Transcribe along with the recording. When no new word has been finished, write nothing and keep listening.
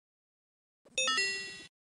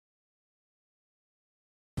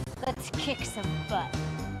Let's kick some butt.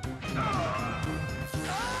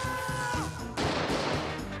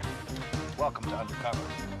 Welcome to Undercover.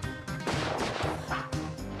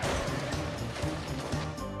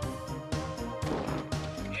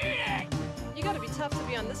 You gotta be tough to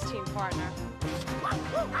be on this team, partner.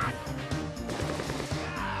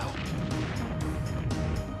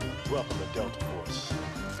 Welcome to Delta Force.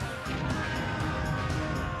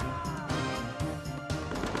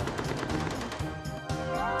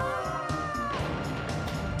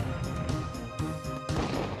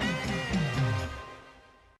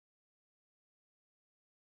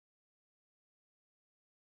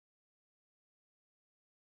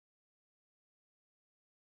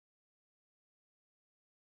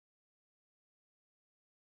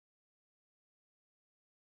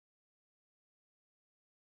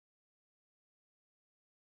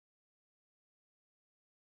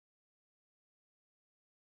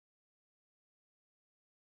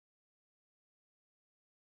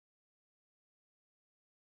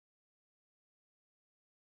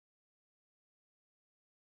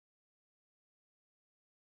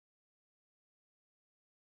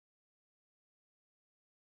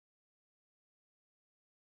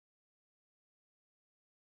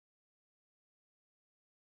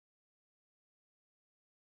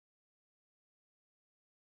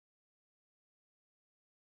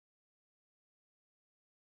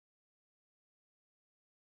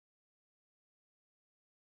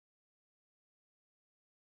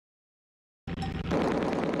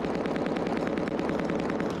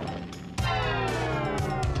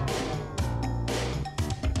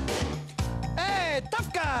 Hey,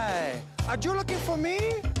 tough guy! Are you looking for me?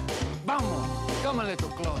 Vamos, come a little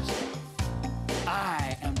closer.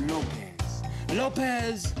 I am Lopez.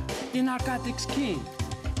 Lopez, the narcotics king.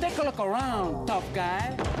 Take a look around, tough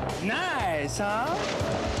guy. Nice, huh?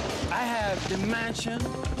 I have the mansion,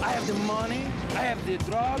 I have the money, I have the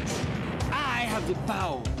drugs, I have the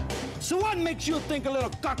power. So what makes you think a little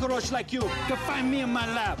cockroach like you can find me in my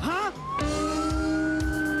lab, huh?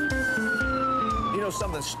 You know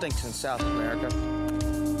something stinks in South America?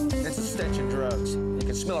 It's the stench of drugs. You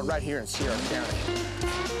can smell it right here in Sierra County.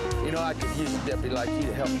 You know, I could use a deputy like you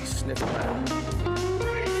to help me sniff them out.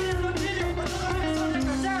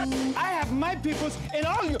 I have my peoples in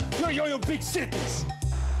all your big cities.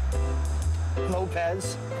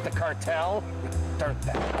 Lopez, the cartel,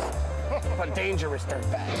 dirtbags. But dangerous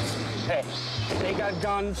dirtbags. Hey, they got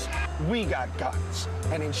guns, we got guns.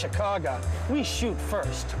 And in Chicago, we shoot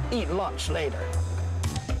first, eat lunch later.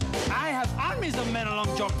 I have armies of men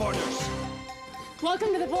along your borders.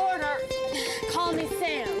 Welcome to the border. Call me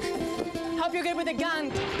Sam. Hope you're good with a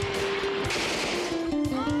gun.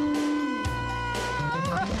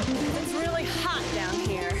 It's really hot down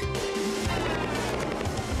here.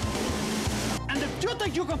 And if you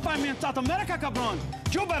think you can find me in South America, cabron,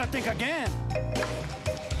 you better think again.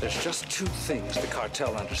 There's just two things the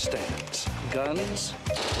cartel understands: guns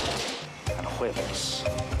and huevos.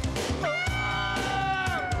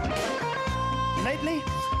 Lately,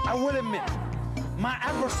 I will admit, my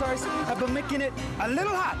adversaries have been making it a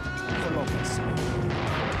little hot for Lopez.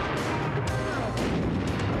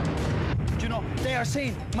 You know, they are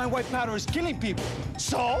saying my white powder is killing people.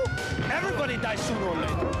 So, everybody dies sooner or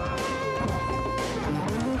later.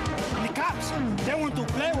 And the cops, they want to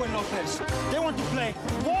play with Lopez. They want to play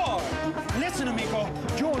war. Listen, amigo,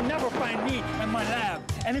 you will never find me in my lab.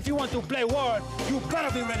 And if you want to play war, you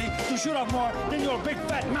better be ready to shoot off more than your big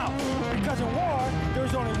fat mouth. Because in war,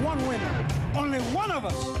 there's only one winner. Only one of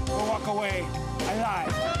us will walk away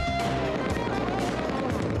alive.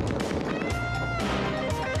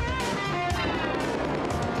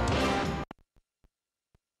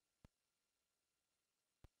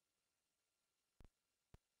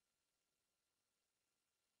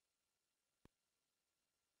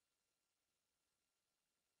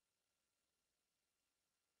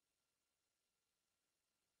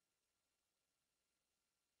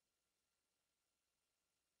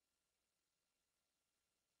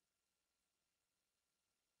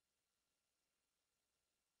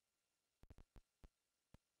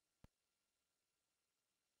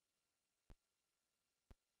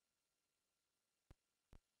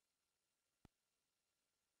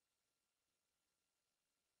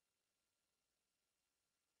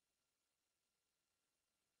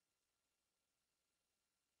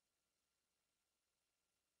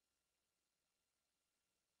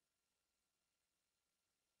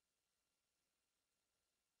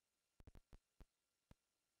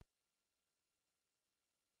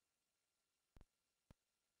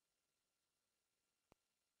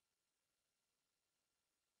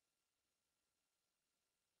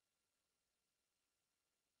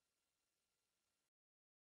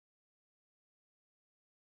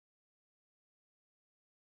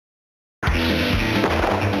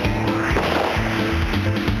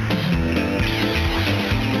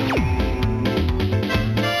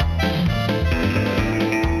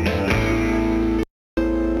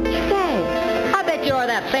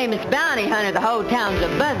 that the whole town's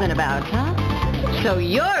a-buzzing about, huh? So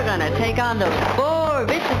you're gonna take on those 4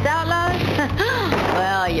 vicious outlaws?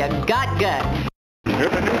 Well, you got guts. You're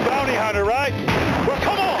the new bounty hunter, right? Well,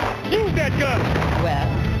 come on! Use that gun!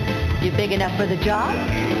 Well, you big enough for the job?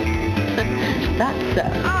 Thought so.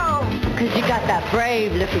 Oh! 'Cause you got that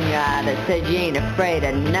brave look in your eye that says you ain't afraid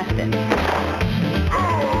of nothing.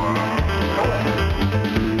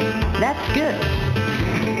 That's good.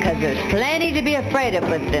 'Cause there's plenty to be afraid of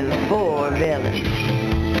with them 4 villains.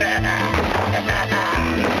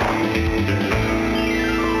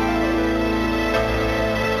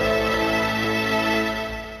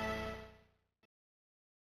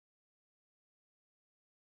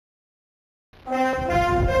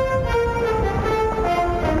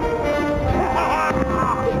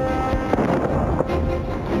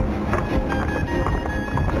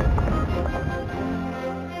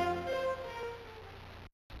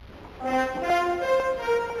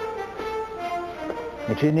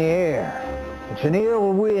 It's in the air. It's an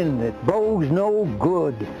ill wind that blows no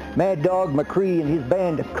good. Mad Dog McCree and his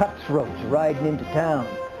band of cutthroats riding into town.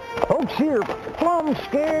 Folks here plumb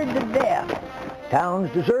scared to death.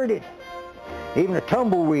 Town's deserted. Even a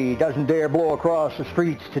tumbleweed doesn't dare blow across the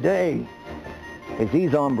streets today. 'Cause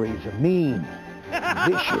these hombres are mean,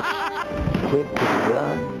 vicious, quick with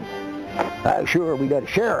guns. Sure, we got a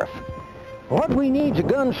sheriff. What we need's a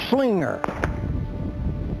gunslinger.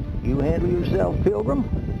 You handle yourself, Pilgrim.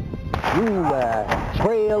 You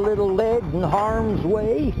spray a little lead in harm's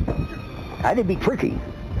way. That'd be tricky,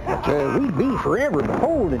 but we'd be forever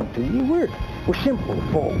beholden to you. We're simple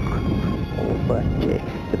folk. Oh, but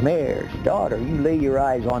the mayor's daughter, you lay your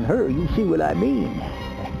eyes on her, you see what I mean.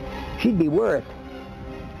 She'd be worth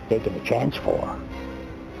taking a chance for.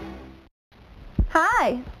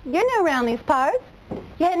 Hi, you're new around these parts.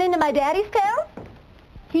 You heading into my daddy's town?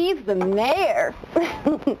 He's the mayor.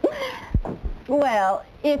 Well,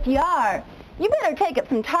 if you are, you better take up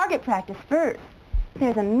some target practice first.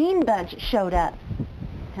 There's a mean bunch that showed up,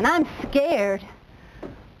 and I'm scared.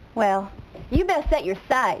 Well, you best set your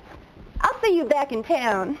sights. I'll see you back in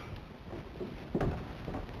town.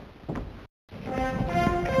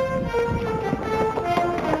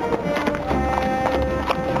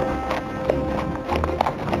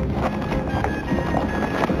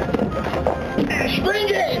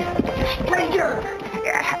 Stranger!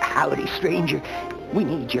 Howdy, stranger. We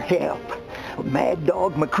need your help. Mad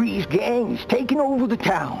Dog McCree's gang is taking over the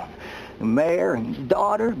town. The mayor and his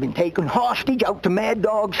daughter have been taken hostage out to Mad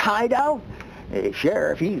Dog's hideout. The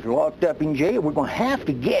sheriff, he's locked up in jail. We're going to have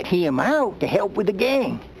to get him out to help with the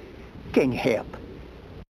gang. Can you help?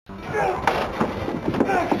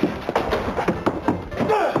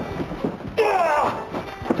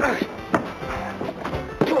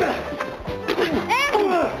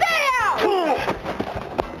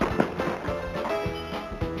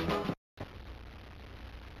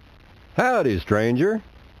 Howdy, stranger.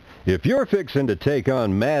 If you're fixing to take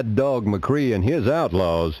on Mad Dog McCree and his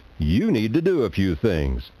outlaws, you need to do a few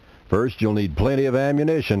things. First, you'll need plenty of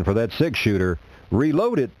ammunition for that 6-shooter.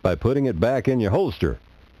 Reload it by putting it back in your holster.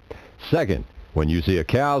 Second, when you see a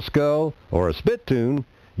cow skull or a spittoon,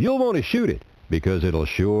 you'll want to shoot it because it'll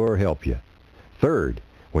sure help you. Third,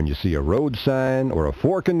 when you see a road sign or a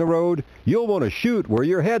fork in the road, you'll want to shoot where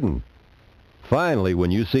you're heading. Finally,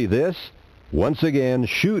 when you see this, once again,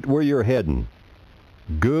 shoot where you're heading.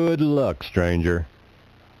 Good luck, stranger.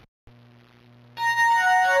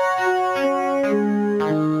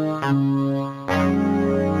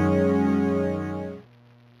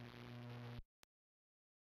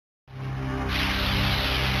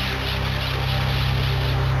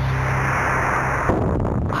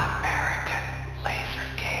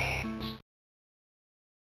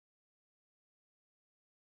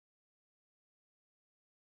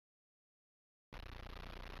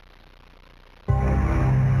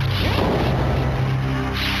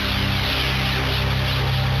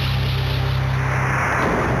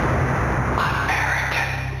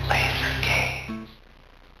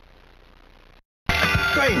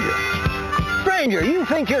 Stranger, you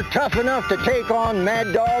think you're tough enough to take on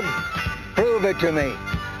Mad Dog? Prove it to me.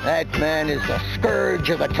 That man is the scourge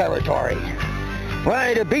of the territory.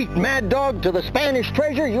 Why, to beat Mad Dog to the Spanish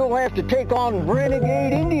treasure, you'll have to take on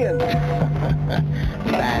renegade Indians.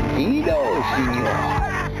 Bandido,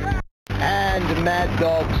 senor. And Mad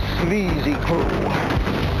Dog's sleazy crew.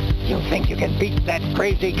 You think you can beat that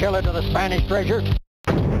crazy killer to the Spanish treasure?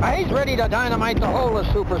 He's ready to dynamite the whole of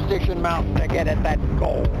Superstition Mountain to get at that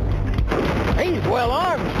gold. He's well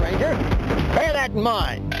armed, stranger. Bear that in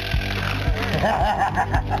mind.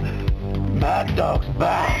 Mad Dog's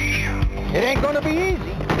back. It ain't gonna be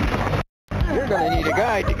easy. You're gonna need a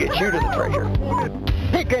guide to get you to the treasure.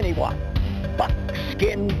 Pick anyone.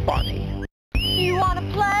 Buckskin Bonnie. You want to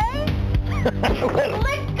play? Well,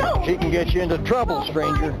 Let's go! she can get you into trouble,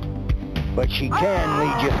 stranger. But she can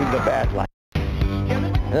lead you through the bad life.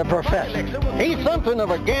 The professor. He's something of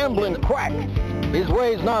a gambling quack. His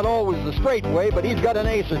way's not always the straight way, but he's got an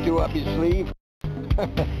ace or two up his sleeve.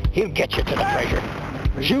 He'll get you to the treasure.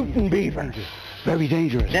 Shooting beavers. Very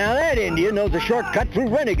dangerous. Now that Indian knows a shortcut through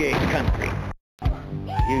renegade country.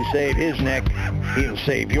 You save his neck, he'll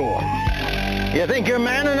save yours. You think you're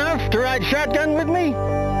man enough to ride shotgun with me?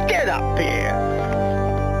 Get up here.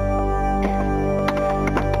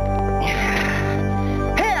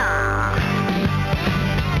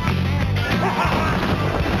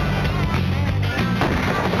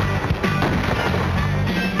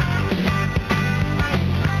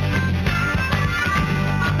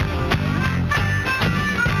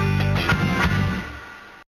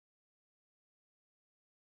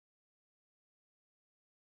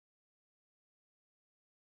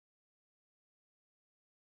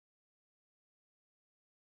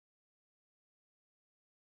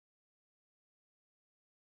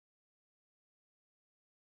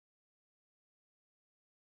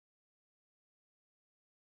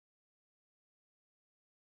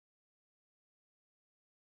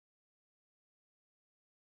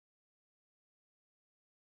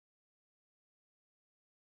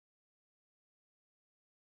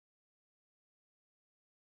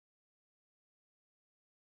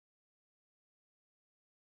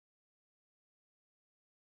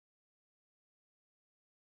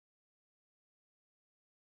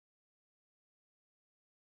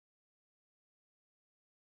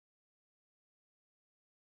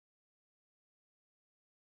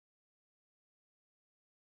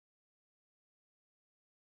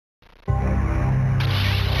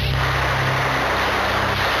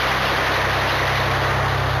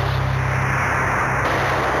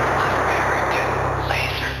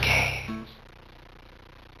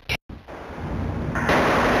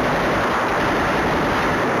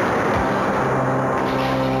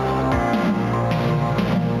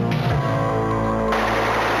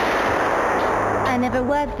 I never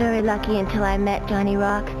was very lucky until I met Johnny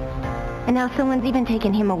Rock. And now someone's even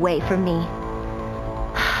taken him away from me.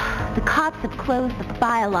 The cops have closed the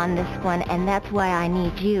file on this one, and that's why I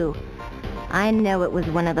need you. I know it was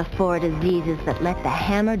one of the 4 diseases that let the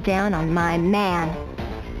hammer down on my man.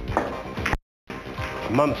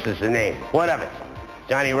 Mumps is the name. What of it?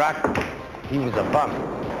 Johnny Rock? He was a bum.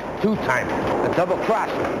 2-timer. A double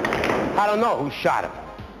crosser. I don't know who shot him.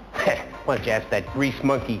 Why don't you ask that grease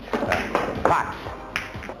monkey, Potts?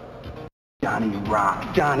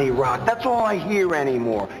 Johnny Rock. That's all I hear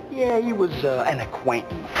anymore. Yeah, he was an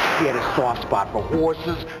acquaintance. He had a soft spot for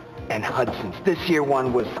horses and Hudsons. This here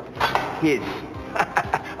one was his.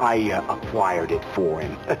 I acquired it for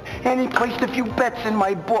him. And he placed a few bets in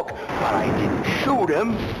my book. But I didn't shoot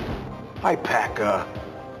him. I pack a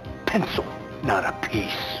pencil, not a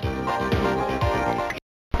piece.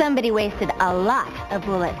 Somebody wasted a lot of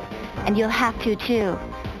bullets, and you'll have to too.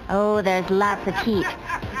 Oh, there's lots of heat.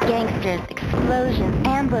 Gangsters, explosions,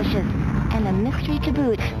 ambushes, and a mystery to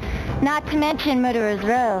boot. Not to mention Murderer's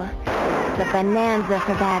Row. It's a bonanza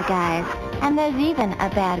for bad guys. And there's even a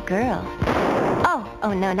bad girl.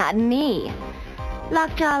 Oh no, not me.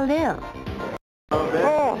 Lockjaw Lil.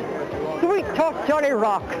 Oh, sweet talk Johnny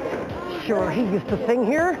Rock. Sure, he used to sing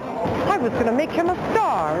here. I was going to make him a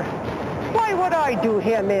star. Why would I do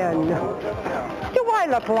him in? Do I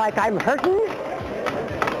look like I'm hurting?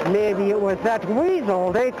 Maybe it was that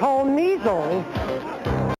weasel they call Measles.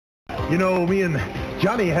 You know, me and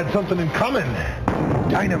Johnny had something in common.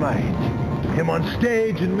 Dynamite. Him on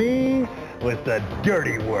stage and me with the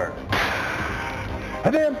dirty work.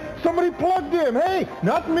 And then somebody plugged him. Hey,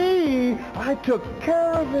 not me. I took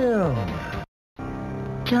care of him.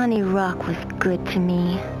 Johnny Rock was good to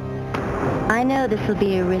me. I know this will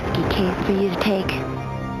be a risky case for you to take,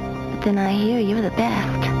 but then I hear you're the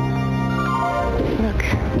best. Look,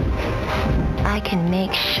 I can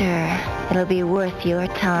make sure it'll be worth your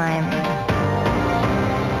time.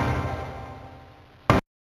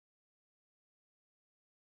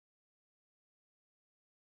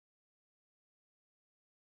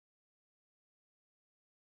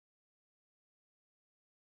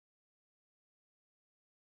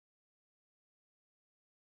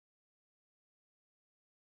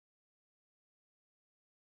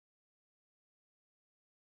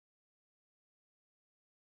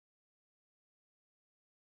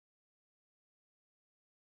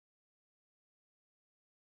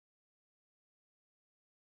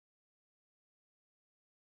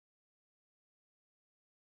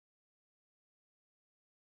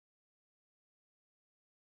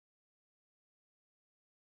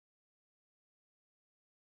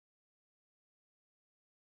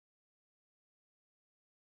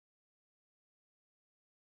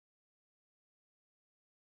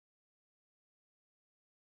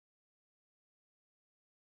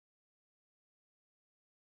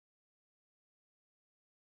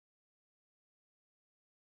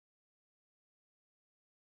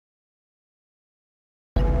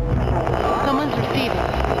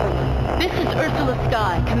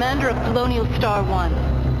 Colonial Star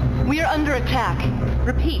 1. We are under attack.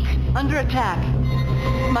 Repeat, under attack.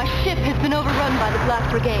 My ship has been overrun by the Black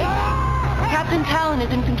Brigade. Captain Talon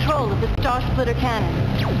is in control of the Star Splitter cannon.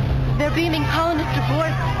 They're beaming colonists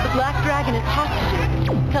aboard the Black Dragon as hostages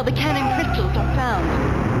till the cannon crystals are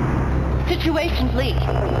found. Situation bleak.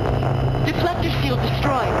 Deflector shield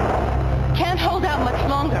destroyed. Can't hold out much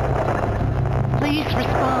longer. Please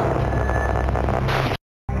respond.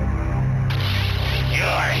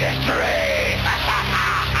 Your history!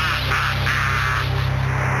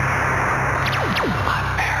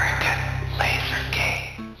 American laser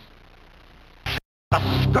games. The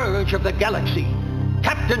scourge of the galaxy.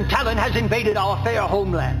 Captain Talon has invaded our fair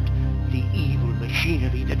homeland. The evil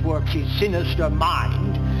machinery that works his sinister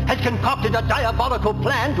mind has concocted a diabolical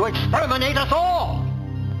plan to exterminate us all.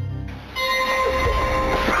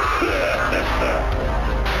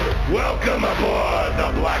 Welcome aboard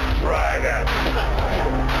the Black Dragon.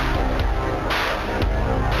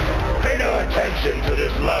 Pay no attention to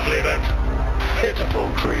this lovely but pitiful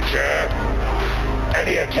creature.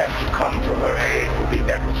 Any attempt to come to her aid will be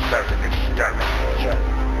met with certain extermination.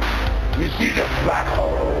 You see this black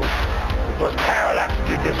hole? It was parallax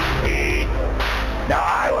did this to me. Now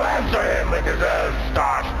I will answer him with his own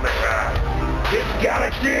Star Splitter. This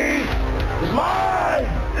galaxy is mine!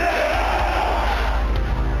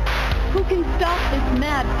 Who can stop this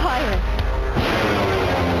mad pirate?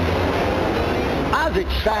 As it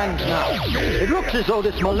stands now, it looks as though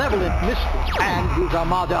this malevolent mistress and his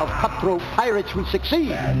armada of cutthroat pirates will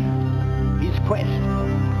succeed. His quest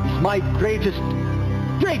is my greatest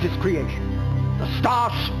creation, the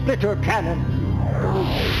Star Splitter cannon. All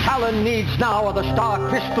Talon needs now are the star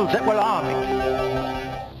crystals that will arm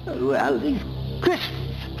it. Well, these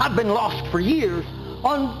crystals have been lost for years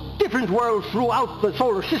on different worlds throughout the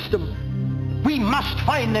solar system. We must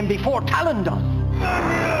find them before Talon does.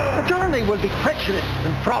 The journey will be treacherous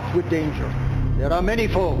and fraught with danger. There are many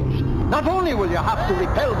foes. Not only will you have to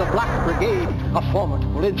repel the Black Brigade, a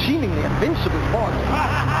formidable and seemingly invincible force,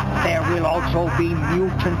 there will also be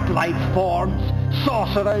mutant life forms,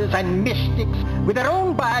 sorcerers and mystics with their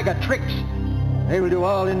own bag of tricks. They will do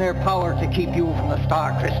all in their power to keep you from the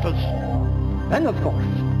star crystals. Then, of course,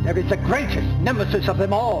 there is the greatest nemesis of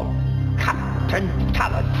them all, Captain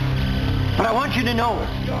Talon. But I want you to know,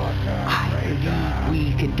 I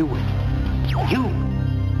believe we can do it. You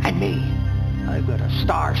and me. I've got a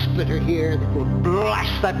Star Splitter here that will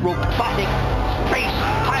blast that robotic space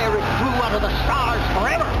pirate crew out of the stars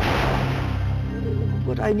forever.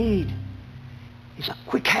 What I need is a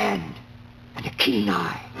quick hand and a keen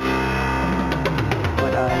eye.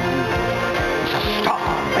 What I need